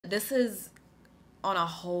this is on a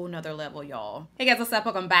whole nother level, y'all. Hey guys, what's up?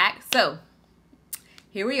 Welcome back. So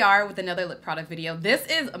here we are with another lip product video. This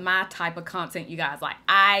is my type of content, you guys. Like,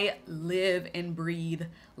 I live and breathe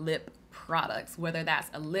lip products, whether that's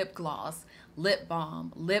a lip gloss, lip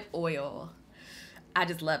balm, lip oil. I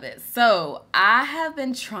just love it. So I have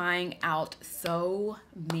been trying out so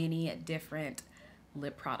many different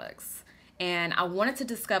lip products, and I wanted to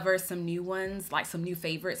discover some new ones, like some new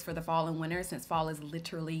favorites for the fall and winter, since fall is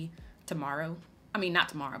literally tomorrow. I mean, not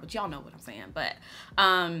tomorrow, but y'all know what I'm saying. But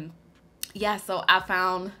yeah, so I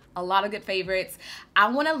found a lot of good favorites. I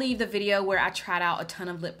want to leave the video where I tried out a ton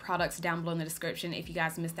of lip products down below in the description if you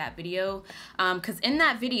guys missed that video, because in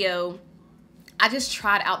that video I just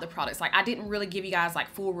tried out the products. Like, I didn't really give you guys like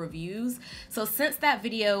full reviews. So since that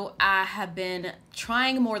video, I have been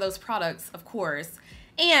trying more of those products, of course.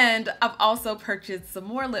 And I've also purchased some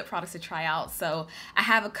more lip products to try out. So I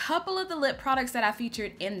have a couple of the lip products that I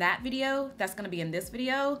featured in that video that's going to be in this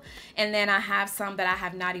video. And then I have some that I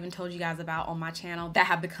have not even told you guys about on my channel that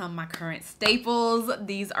have become my current staples.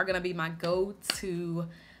 These are going to be my go-to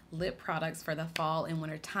lip products for the fall and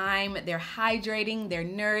winter time. They're hydrating, they're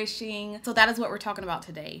nourishing. So that is what we're talking about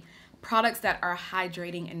today. Products that are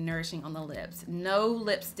hydrating and nourishing on the lips. No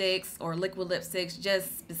lipsticks or liquid lipsticks,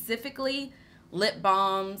 just specifically lip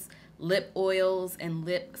balms, lip oils, and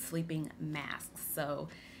lip sleeping masks. So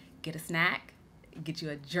get a snack, get you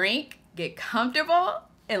a drink, get comfortable,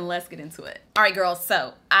 and let's get into it. All right, girls,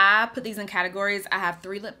 so I put these in categories. I have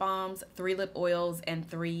 3 lip balms, 3 lip oils, and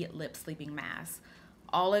 3 lip sleeping masks.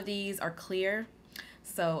 All of these are clear,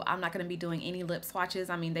 so I'm not gonna be doing any lip swatches.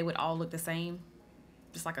 I mean, they would all look the same,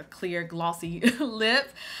 just like a clear glossy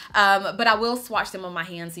lip, but I will swatch them on my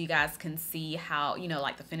hand so you guys can see how, you know,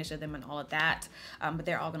 like the finish of them and all of that, but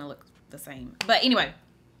they're all gonna look the same. But anyway,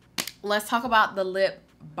 let's talk about the lip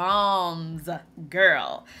balms,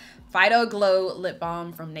 girl. Phyto-Glow lip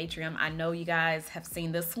balm from Naturium. I know you guys have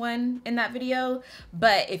seen this one in that video,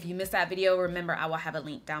 but if you missed that video, remember I will have a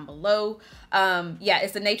link down below. Yeah,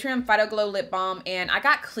 it's the Naturium Phyto-Glow lip balm, and I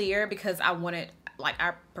got clear because I wanted, like,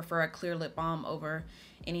 I prefer a clear lip balm over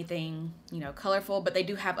anything, you know, colorful, but they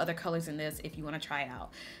do have other colors in this if you want to try it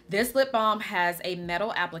out. This lip balm has a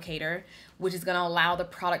metal applicator, which is going to allow the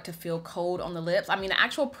product to feel cold on the lips. I mean, the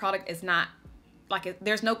actual product is not like,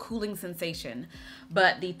 there's no cooling sensation,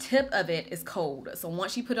 but the tip of it is cold. So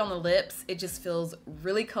once you put it on the lips, it just feels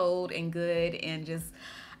really cold and good, and just,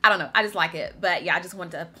 I don't know, I just like it. But yeah, I just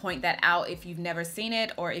wanted to point that out if you've never seen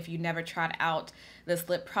it or if you've never tried out this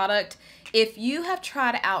lip product. If you have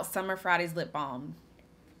tried out Summer Friday's lip balm,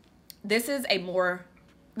 this is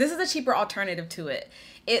a cheaper alternative to it.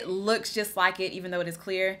 It looks just like it, even though it is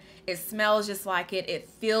clear. It smells just like it. It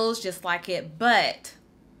feels just like it, but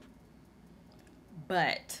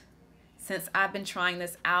since I've been trying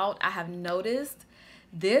this out, I have noticed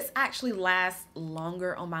this actually lasts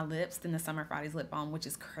longer on my lips than the Summer Friday's lip balm, which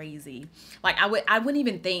is crazy. Like, I wouldn't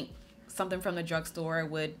even think something from the drugstore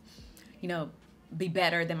would, you know, be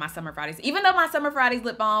better than my Summer Friday's, even though my Summer Friday's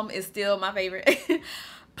lip balm is still my favorite.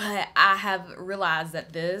 But I have realized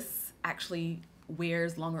that this actually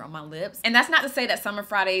wears longer on my lips. And that's not to say that Summer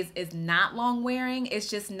Friday's is not long wearing. It's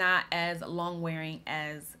just not as long wearing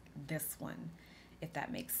as this one, if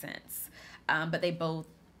that makes sense. But they both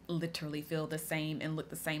literally feel the same and look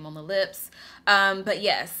the same on the lips. But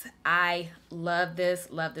yes, I love this,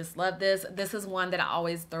 love this, love this. This is one that I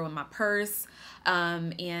always throw in my purse,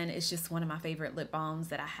 and it's just one of my favorite lip balms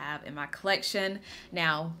that I have in my collection.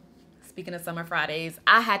 Now, speaking of Summer Fridays,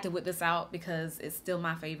 I had to whip this out because it's still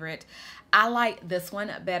my favorite. I like this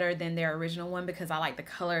one better than their original one because I like the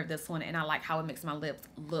color of this one and I like how it makes my lips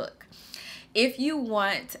look. If you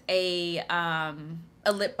want a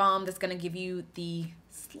lip balm that's going to give you the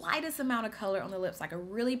slightest amount of color on the lips, like a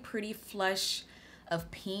really pretty flush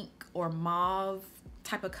of pink or mauve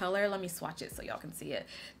type of color, let me swatch it so y'all can see it.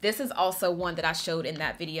 This is also one that I showed in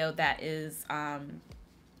that video that is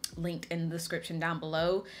linked in the description down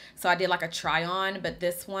below. So I did like a try on, but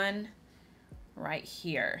this one right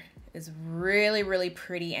here is really, really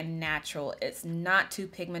pretty and natural. It's not too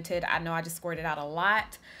pigmented. I know I just squirted out a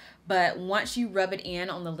lot, but once you rub it in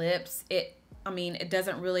on the lips, I mean, it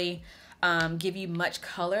doesn't really give you much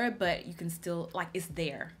color, but you can still, like, it's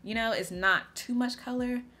there. You know, it's not too much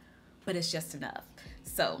color, but it's just enough.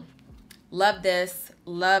 So love this.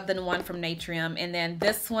 Love the one from Naturium. And then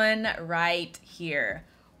this one right here.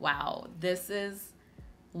 Wow, this is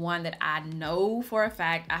one that I know for a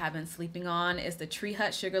fact I have been sleeping on. Is the Tree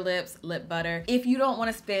Hut Sugarlips Lip Butter. If you don't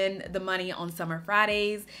want to spend the money on Summer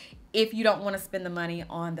Fridays, if you don't want to spend the money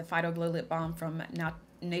on the Phyto-Glow Lip Balm from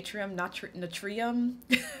Naturium,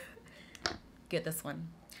 get this one.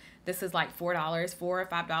 This is like $4, $4 or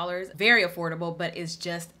 $5. Very affordable, but it's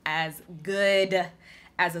just as good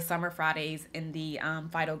as the Summer Fridays in the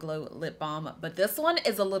Phyto-Glow lip balm. But this one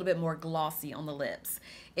is a little bit more glossy on the lips.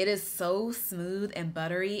 It is so smooth and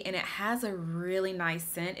buttery, and it has a really nice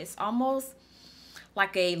scent. It's almost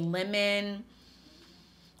like a lemon,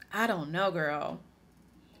 I don't know, girl.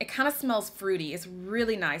 It kind of smells fruity. It's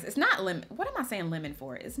really nice. It's not lemon. What am I saying lemon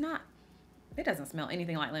for? It's not, it doesn't smell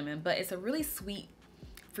anything like lemon, but it's a really sweet,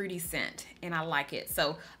 fruity scent, and I like it.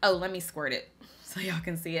 So, oh, let me squirt it so y'all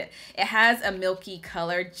can see it. It has a milky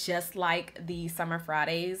color just like the Summer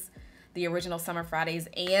Fridays, the original Summer Fridays,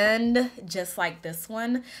 and just like this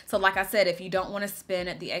one. So like I said, if you don't want to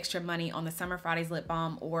spend the extra money on the Summer Fridays lip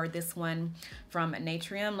balm or this one from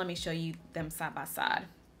Naturium, let me show you them side by side.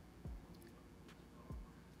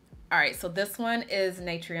 All right, so this one is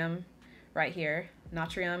Naturium right here.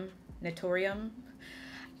 Naturium.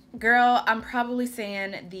 Girl, I'm probably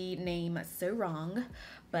saying the name so wrong,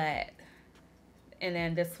 but, and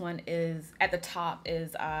then this one is, at the top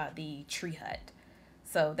is the Tree Hut.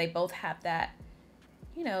 So they both have that,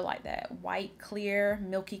 you know, like that white, clear,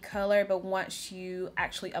 milky color, but once you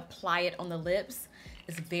actually apply it on the lips,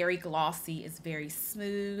 it's very glossy, it's very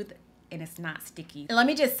smooth, and it's not sticky. And let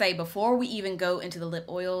me just say, before we even go into the lip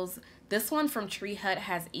oils, this one from Tree Hut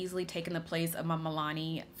has easily taken the place of my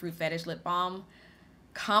Milani Fruit Fetish lip balm.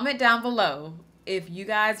 Comment down below if you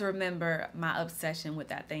guys remember my obsession with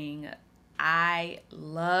that thing. I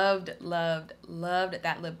loved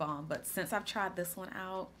that lip balm, but since I've tried this one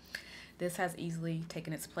out, this has easily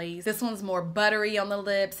taken its place. This one's more buttery on the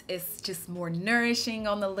lips. It's just more nourishing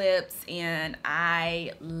on the lips, and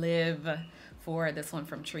I live for this one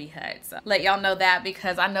from Tree Hut. So let y'all know that,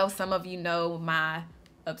 because I know some of you know my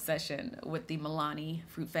obsession with the Milani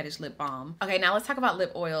Fruit Fetish lip balm. Okay, now let's talk about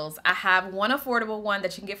lip oils. I have one affordable one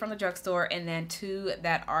that you can get from the drugstore, and then two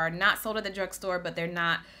that are not sold at the drugstore, but they're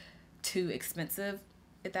not too expensive,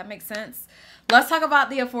 if that makes sense. Let's talk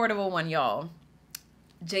about the affordable one, y'all.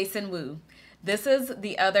 Jason Wu. This is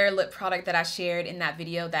the other lip product that I shared in that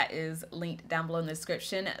video that is linked down below in the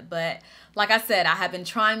description. But like I said, I have been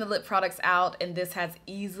trying the lip products out, and this has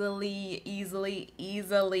easily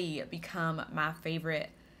become my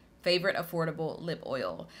favorite affordable lip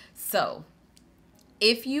oil. So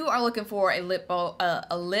if you are looking for a lip oil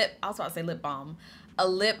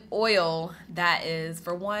that is,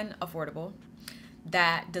 for one, affordable,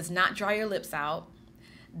 that does not dry your lips out,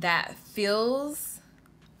 that feels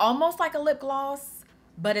almost like a lip gloss,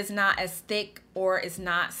 but it's not as thick or it's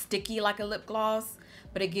not sticky like a lip gloss,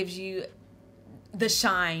 but it gives you the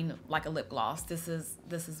shine like a lip gloss. This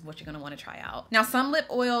is what you're gonna want to try out. Now, some lip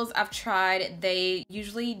oils I've tried, they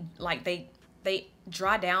usually they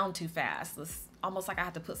dry down too fast. It's almost like I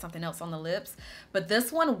have to put something else on the lips, but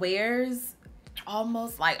this one wears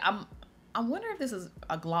almost like, I wonder if this is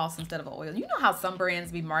a gloss instead of an oil. You know how some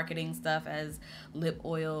brands be marketing stuff as lip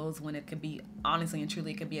oils when it could be, honestly and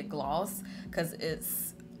truly, it could be a gloss, because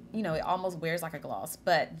it's, you know, it almost wears like a gloss.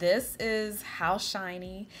 But this is how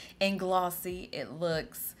shiny and glossy it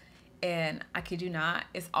looks, and I kid you not,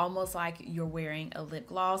 it's almost like you're wearing a lip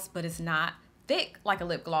gloss, but it's not thick like a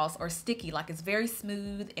lip gloss or sticky. Like, it's very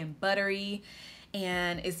smooth and buttery,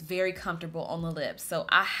 and it's very comfortable on the lips. So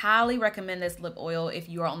I highly recommend this lip oil if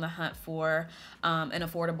you are on the hunt for an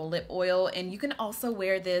affordable lip oil. And you can also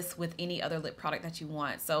wear this with any other lip product that you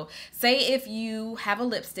want. So say if you have a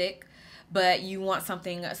lipstick, but you want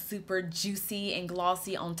something super juicy and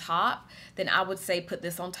glossy on top, then I would say put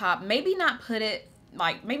this on top. Maybe not put it,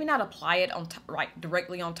 like, maybe not apply it on top, like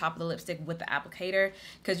directly on top of the lipstick with the applicator,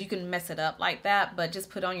 because you can mess it up like that, but just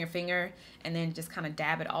put it on your finger and then just kind of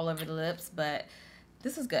dab it all over the lips. But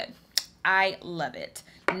this is good. I love it.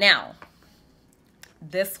 Now,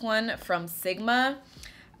 this one from Sigma,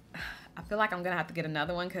 I feel like I'm gonna have to get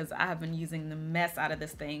another one because I have been using the mess out of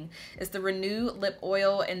this thing. It's the Renew Lip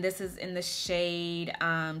Oil, and this is in the shade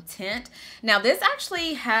Tint. Now, this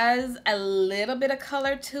actually has a little bit of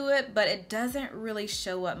color to it, but it doesn't really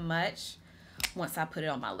show up much once I put it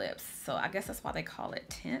on my lips. So I guess that's why they call it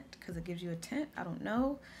Tint, because it gives you a tint. I don't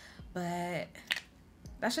know, but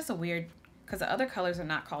that's just a weird, because the other colors are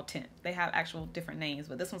not called Tint. They have actual different names,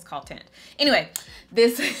 but this one's called Tint. Anyway,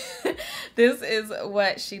 this this is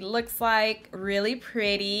what she looks like. Really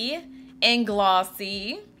pretty and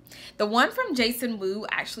glossy. The one from Jason Wu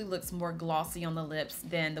actually looks more glossy on the lips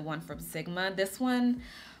than the one from Sigma. This one,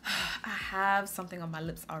 I have something on my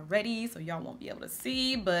lips already, so y'all won't be able to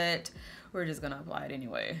see, but we're just gonna apply it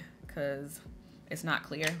anyway because it's not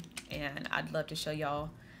clear, and I'd love to show y'all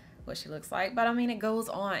what she looks like. But I mean, it goes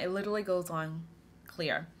on, it literally goes on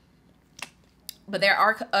clear. But there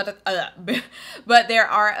are other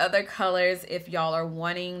colors if y'all are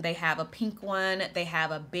wanting. They have a pink one, they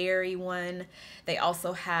have a berry one, they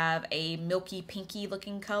also have a milky pinky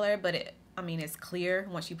looking color, but I mean it's clear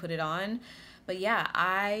once you put it on. But yeah,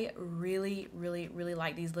 I really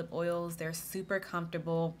like these lip oils. They're super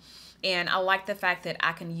comfortable, and I like the fact that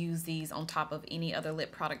I can use these on top of any other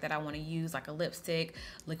lip product that I want to use, like a lipstick,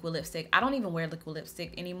 liquid lipstick. I don't even wear liquid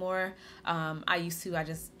lipstick anymore. I used to. I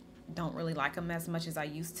just don't really like them as much as I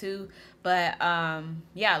used to. But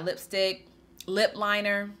yeah, lipstick, lip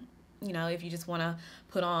liner, you know, if you just want to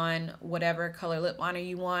put on whatever color lip liner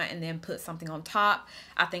you want and then put something on top.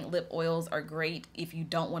 I think lip oils are great if you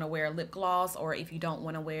don't want to wear lip gloss, or if you don't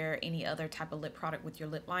want to wear any other type of lip product with your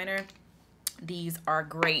lip liner. These are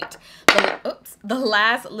great. The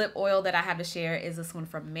last lip oil that I have to share is this one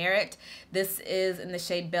from Merit. This is in the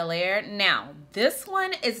shade Bel-air. Now, this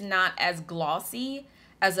one is not as glossy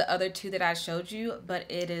as the other two that I showed you,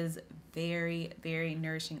 but it is very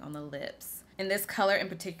nourishing on the lips. And this color in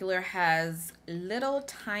particular has little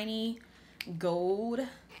tiny gold,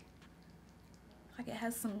 like it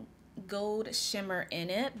has some gold shimmer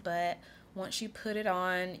in it, but once you put it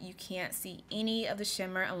on, you can't see any of the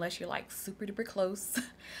shimmer unless you're like super duper close.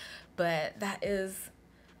 But that is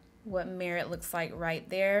what Merit looks like right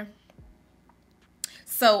there.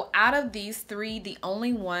 So out of these three, the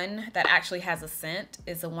only one that actually has a scent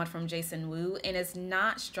is the one from Jason Wu, and it's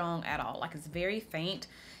not strong at all. Like, it's very faint.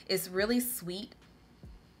 It's really sweet.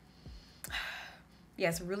 Yeah,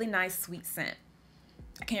 it's a really nice sweet scent.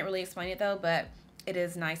 I can't really explain it though, but it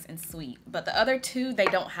is nice and sweet. But the other two, they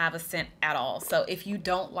don't have a scent at all. So if you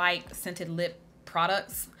don't like scented lip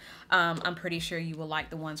products, I'm pretty sure you will like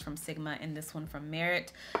the ones from Sigma and this one from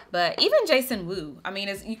Merit. But even Jason Wu, I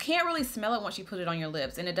mean, you can't really smell it once you put it on your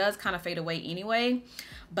lips, and it does kind of fade away anyway.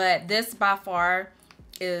 But this by far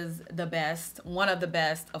is the best, one of the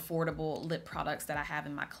best affordable lip products that I have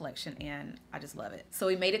in my collection, and I just love it. So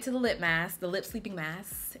we made it to the lip mask, the lip sleeping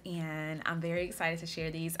mask, and I'm very excited to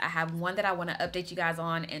share these. I have one that I want to update you guys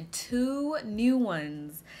on, and two new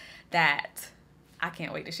ones that I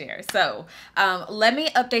can't wait to share. So let me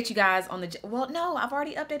update you guys on the, well, no, I've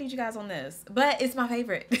already updated you guys on this, but it's my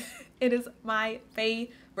favorite. It is my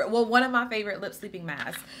favorite, well, one of my favorite lip sleeping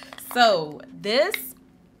masks. So this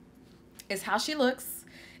is how she looks.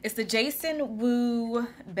 It's the Jason Wu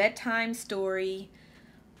Bedtime Story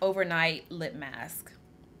Overnight Lip Mask.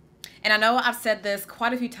 And I know I've said this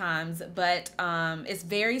quite a few times, but it's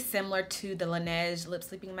very similar to the Laneige lip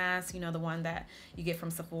sleeping mask, you know, the one that you get from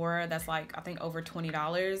Sephora that's like, I think, over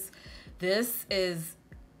 $20. This is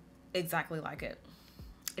exactly like it.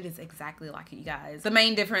 It is exactly like it, you guys. The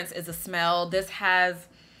main difference is the smell. This has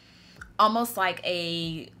almost like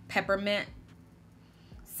a peppermint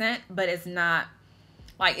scent, but it's not,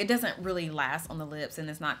 like, it doesn't really last on the lips, and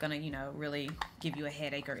it's not gonna, you know, really give you a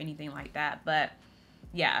headache or anything like that. But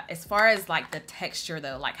yeah, as far as like the texture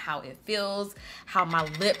though, like how it feels, how my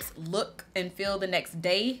lips look and feel the next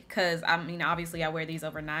day, because I mean, obviously I wear these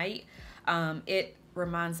overnight, it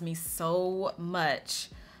reminds me so much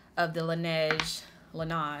of the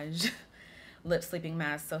Laneige lip sleeping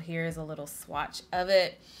mask. So here's a little swatch of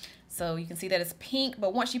it. So you can see that it's pink,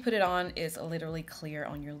 but once you put it on, it's literally clear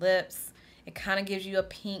on your lips. It kind of gives you a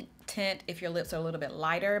pink tint if your lips are a little bit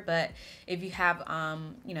lighter, but if you have,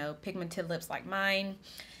 you know, pigmented lips like mine,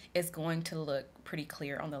 it's going to look pretty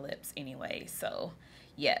clear on the lips anyway. So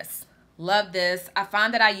yes, love this. I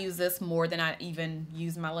find that I use this more than I even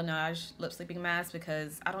use my Laneige lip sleeping mask,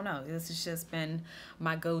 because I don't know, this has just been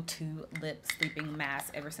my go-to lip sleeping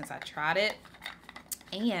mask ever since I tried it.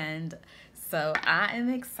 And so I am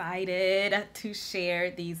excited to share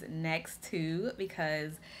these next two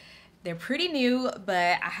because they're pretty new,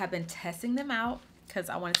 but I have been testing them out because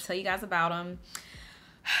I want to tell you guys about them.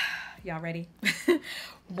 Y'all ready?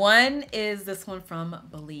 One is this one from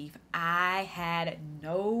Belif. I had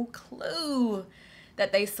no clue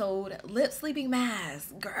that they sold lip sleeping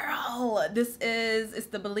masks. Girl, it's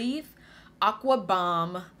the Belif Aqua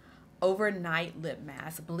Balm Overnight Lip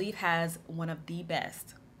Mask. Belif has one of the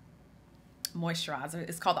best moisturizer.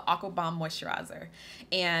 It's called the Aqua Balm moisturizer,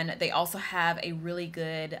 and they also have a really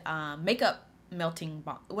good makeup melting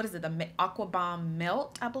balm. What is it? The Aqua Balm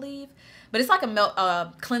Melt, I believe. But it's like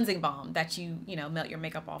a cleansing balm that you know, melt your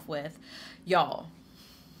makeup off with. Y'all,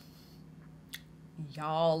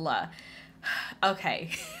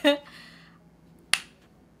 okay.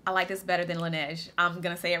 I like this better than Laneige. I'm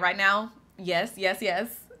gonna say it right now. Yes,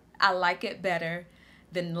 I like it better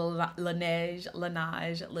than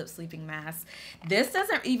Laneige lip sleeping mask. This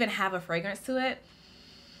doesn't even have a fragrance to it.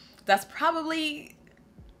 That's probably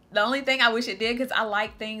the only thing I wish it did, because I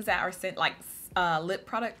like things that are scent, like lip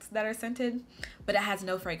products that are scented, but it has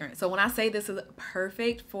no fragrance. So when I say this is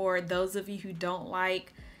perfect for those of you who don't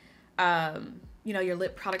like you know, your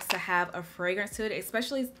lip products to have a fragrance to it,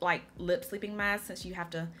 especially like lip sleeping masks, since you have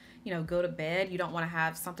to, you know, go to bed. You don't want to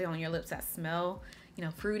have something on your lips that smell, you know,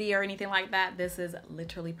 fruity or anything like that. This is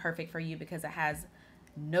literally perfect for you because it has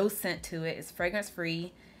no scent to it. It's fragrance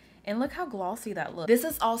free. And look how glossy that looks. This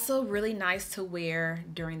is also really nice to wear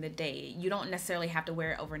during the day. You don't necessarily have to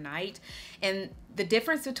wear it overnight. And the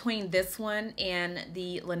difference between this one and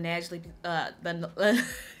the Laneige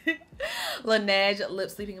Laneige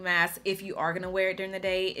lip sleeping mask, if you are gonna wear it during the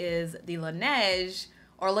day, is the Laneige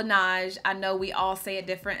or Laneige. I know we all say it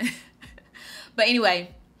different. But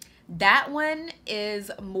anyway, that one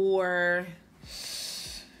is more,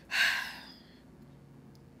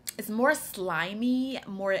 it's more slimy,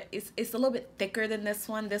 it's a little bit thicker than this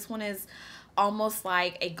one. This one is almost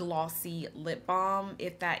like a glossy lip balm,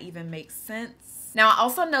 if that even makes sense. Now, I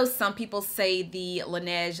also know some people say the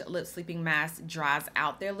Laneige lip sleeping mask dries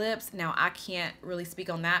out their lips. Now, I can't really speak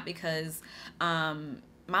on that because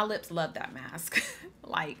my lips love that mask.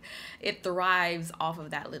 Like, it thrives off of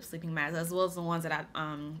that lip sleeping mask, as well as the ones that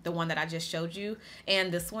the one that I just showed you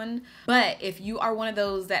and this one. But if you are one of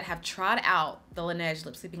those that have tried out the Laneige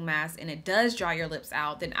lip sleeping mask and it does dry your lips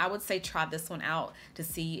out, then I would say try this one out to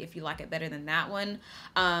see if you like it better than that one.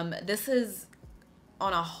 This is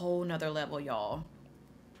on a whole nother level, y'all.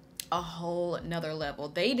 A whole nother level.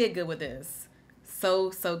 They did good with this. So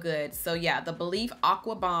good. So yeah, the Belif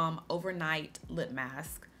Aqua Balm Overnight Lip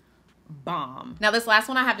Mask. Bomb. Now this last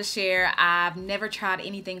one I have to share, I've never tried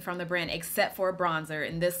anything from the brand except for a bronzer,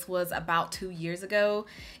 and this was about 2 years ago.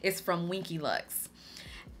 It's from Winky Lux.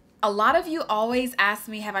 A lot of you always ask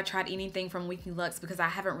me, have I tried anything from Winky Lux, because I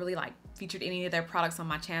haven't really like featured any of their products on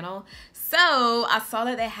my channel. So I saw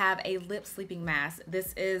that they have a lip sleeping mask.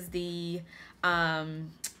 This is the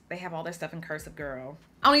they have all their stuff in cursive, girl.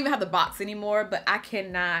 I don't even have the box anymore, but I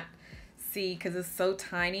cannot see because it's so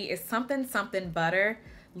tiny. It's something butter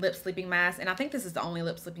lip sleeping mask, and I think this is the only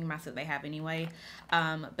lip sleeping mask that they have anyway.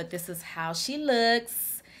 But this is how she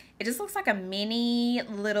looks. It just looks like a mini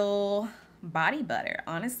little body butter,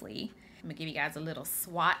 honestly. I'm gonna give you guys a little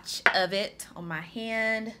swatch of it on my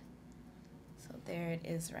hand. So there it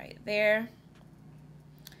is right there.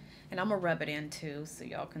 And I'm gonna rub it in too so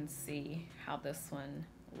y'all can see how this one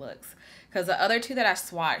looks, because the other two that I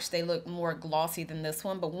swatched, they look more glossy than this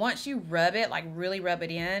one, but once you rub it, like really rub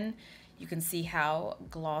it in, you can see how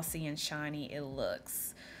glossy and shiny it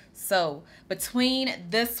looks. So between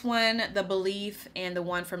this one, the Belif, and the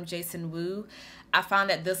one from Jason Wu, I found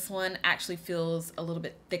that this one actually feels a little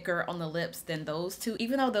bit thicker on the lips than those two,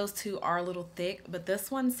 even though those two are a little thick, but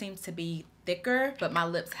this one seems to be thicker. But my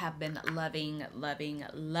lips have been loving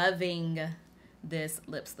this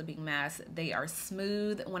lip sleeping mask. They are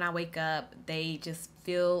smooth when I wake up. They just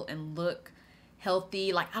feel and look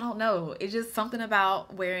healthy. Like, I don't know, it's just something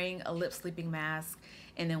about wearing a lip sleeping mask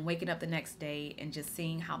and then waking up the next day and just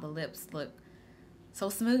seeing how the lips look so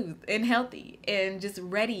smooth and healthy and just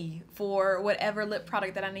ready for whatever lip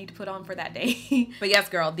product that I need to put on for that day. But yes,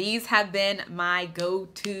 girl, these have been my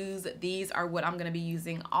go-tos. These are what I'm gonna be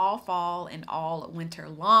using all fall and all winter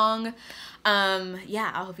long.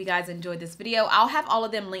 Yeah, I hope you guys enjoyed this video. I'll have all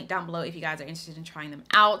of them linked down below if you guys are interested in trying them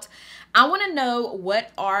out. I want to know,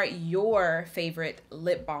 what are your favorite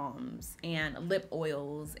lip balms and lip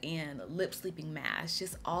oils and lip sleeping masks,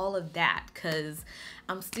 just all of that, because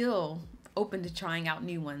I'm still open to trying out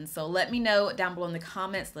new ones. So let me know down below in the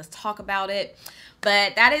comments. Let's talk about it.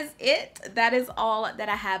 But that is it. That is all that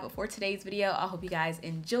I have for today's video. I hope you guys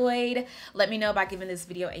enjoyed. Let me know by giving this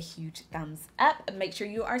video a huge thumbs up. Make sure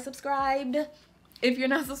you are subscribed if you're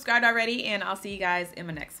not subscribed already, and I'll see you guys in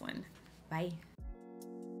my next one. Bye.